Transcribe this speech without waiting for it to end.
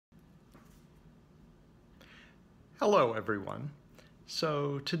Hello everyone.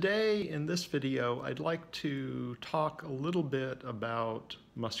 So today in this video I'd like to talk a little bit about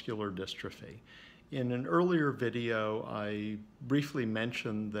muscular dystrophy. In an earlier video I briefly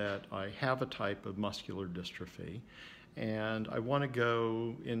mentioned that I have a type of muscular dystrophy, and I want to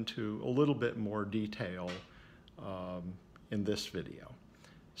go into a little bit more detail in this video.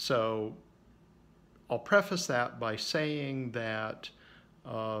 So I'll preface that by saying that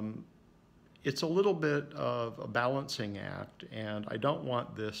it's a little bit of a balancing act, and I don't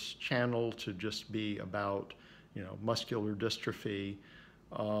want this channel to just be about, muscular dystrophy.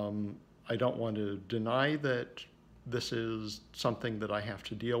 I don't want to deny that this is something that I have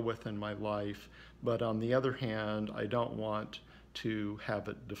to deal with in my life, but on the other hand, I don't want to have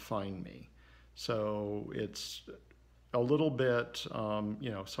it define me. So it's a little bit,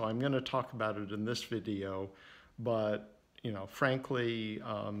 so I'm going to talk about it in this video, but, frankly,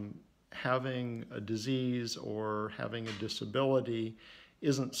 having a disease or having a disability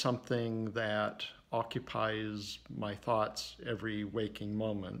isn't something that occupies my thoughts every waking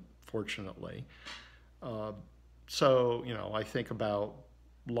moment, fortunately. So, I think about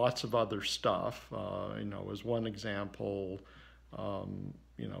lots of other stuff. As one example,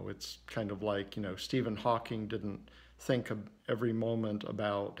 it's kind of like, Stephen Hawking didn't think of every moment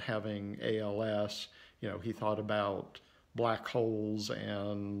about having ALS. He thought about black holes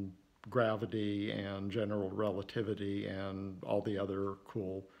and gravity and general relativity and all the other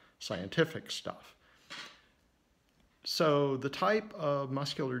cool scientific stuff. So the type of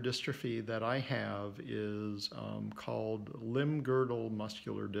muscular dystrophy that I have is called limb-girdle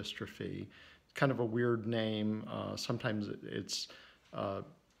muscular dystrophy. Kind of a weird name. Sometimes it's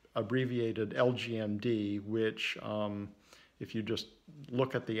abbreviated LGMD, which if you just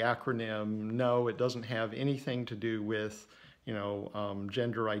look at the acronym, no, it doesn't have anything to do with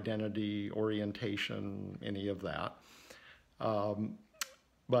gender identity, orientation, any of that.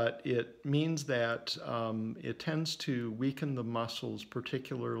 But it means that it tends to weaken the muscles,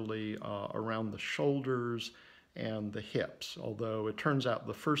 particularly around the shoulders and the hips. Although it turns out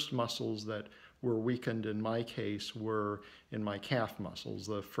the first muscles that were weakened in my case were in my calf muscles.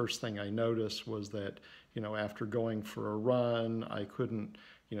 The first thing I noticed was that, after going for a run, I couldn't,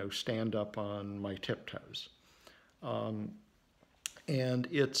 stand up on my tiptoes. And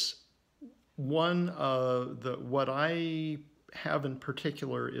it's one of what I have in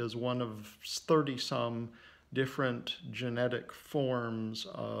particular is one of 30-some different genetic forms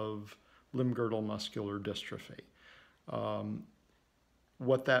of limb-girdle muscular dystrophy.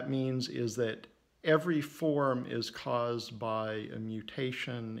 What that means is that every form is caused by a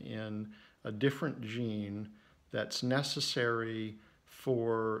mutation in a different gene that's necessary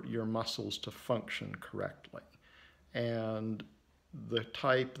for your muscles to function correctly. And the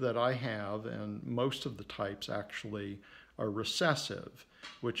type that I have, and most of the types actually, are recessive,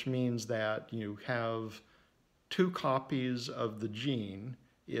 which means that you have two copies of the gene.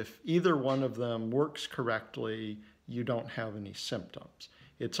 If either one of them works correctly, you don't have any symptoms.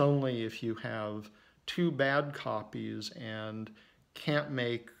 It's only if you have two bad copies and can't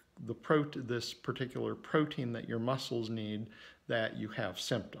make this particular protein that your muscles need that you have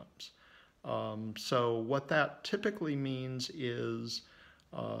symptoms. So what that typically means is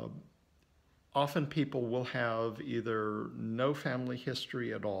often people will have either no family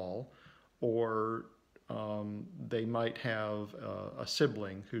history at all, or they might have a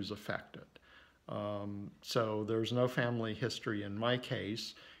sibling who's affected. So there's no family history in my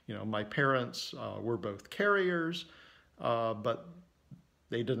case. My parents were both carriers, but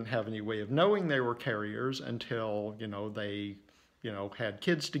they didn't have any way of knowing they were carriers until, they had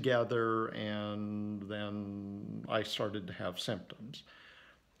kids together, and then I started to have symptoms.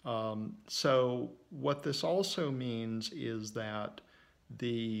 So what this also means is that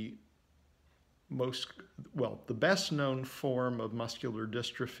the best known form of muscular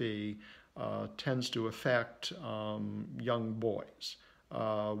dystrophy tends to affect young boys.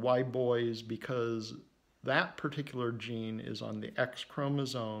 Why boys? Because that particular gene is on the X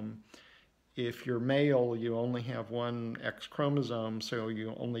chromosome. If you're male, you only have one X chromosome, so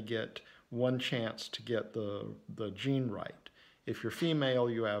you only get one chance to get the gene right. If you're female,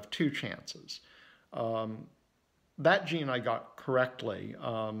 you have two chances. That gene I got correctly.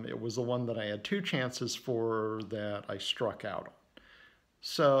 It was the one that I had two chances for that I struck out on.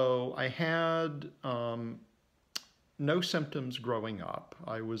 So I had no symptoms growing up.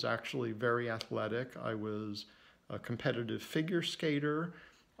 I was actually very athletic. I was a competitive figure skater.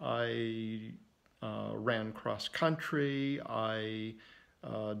 I ran cross country. I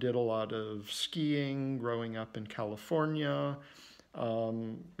did a lot of skiing growing up in California.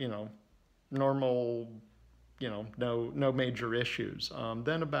 Normal no major issues.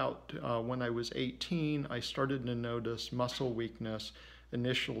 Then about when I was 18, I started to notice muscle weakness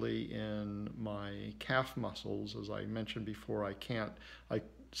initially in my calf muscles. As I mentioned before, I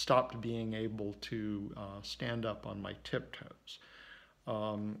stopped being able to stand up on my tiptoes.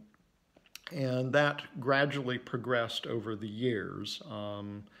 And that gradually progressed over the years.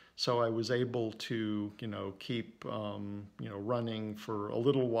 So I was able to, keep, running for a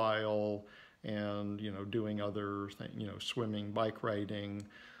little while and, doing other things, swimming, bike riding.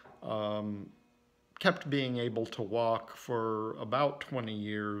 Kept being able to walk for about 20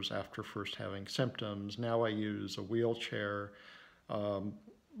 years after first having symptoms. Now I use a wheelchair,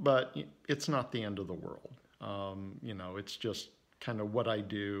 but it's not the end of the world. It's just kind of what I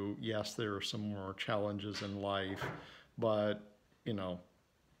do. Yes, there are some more challenges in life, but you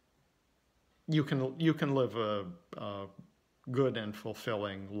can live a good and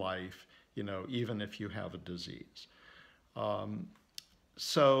fulfilling life, even if you have a disease.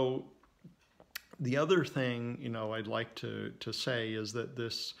 So the other thing, I'd like to say is that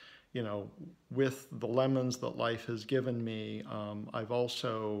this, with the lemons that life has given me, I've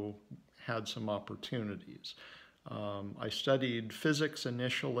also had some opportunities. I studied physics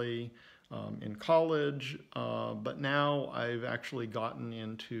initially in college, but now I've actually gotten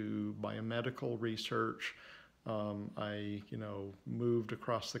into biomedical research. I, moved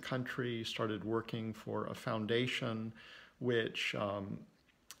across the country, started working for a foundation which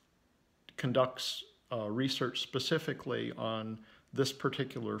conducts research specifically on this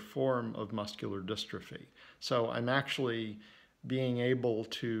particular form of muscular dystrophy. So I'm actually being able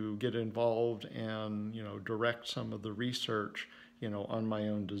to get involved and direct some of the research on my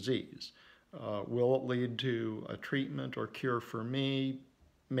own disease. Will it lead to a treatment or cure for me?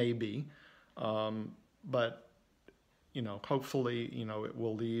 Maybe, but hopefully it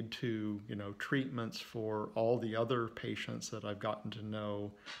will lead to treatments for all the other patients that I've gotten to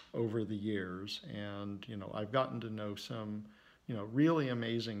know over the years. And I've gotten to know some really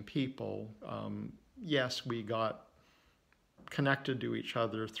amazing people. Yes, we got connected to each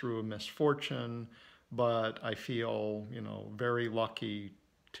other through a misfortune, but I feel very lucky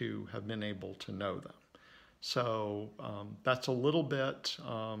to have been able to know them. So that's a little bit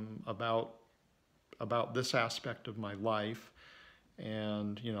about this aspect of my life,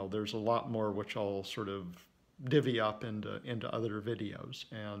 and there's a lot more which I'll sort of divvy up into other videos.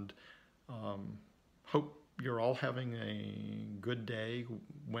 And hope you're all having a good day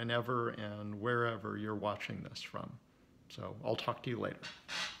whenever and wherever you're watching this from. So I'll talk to you later.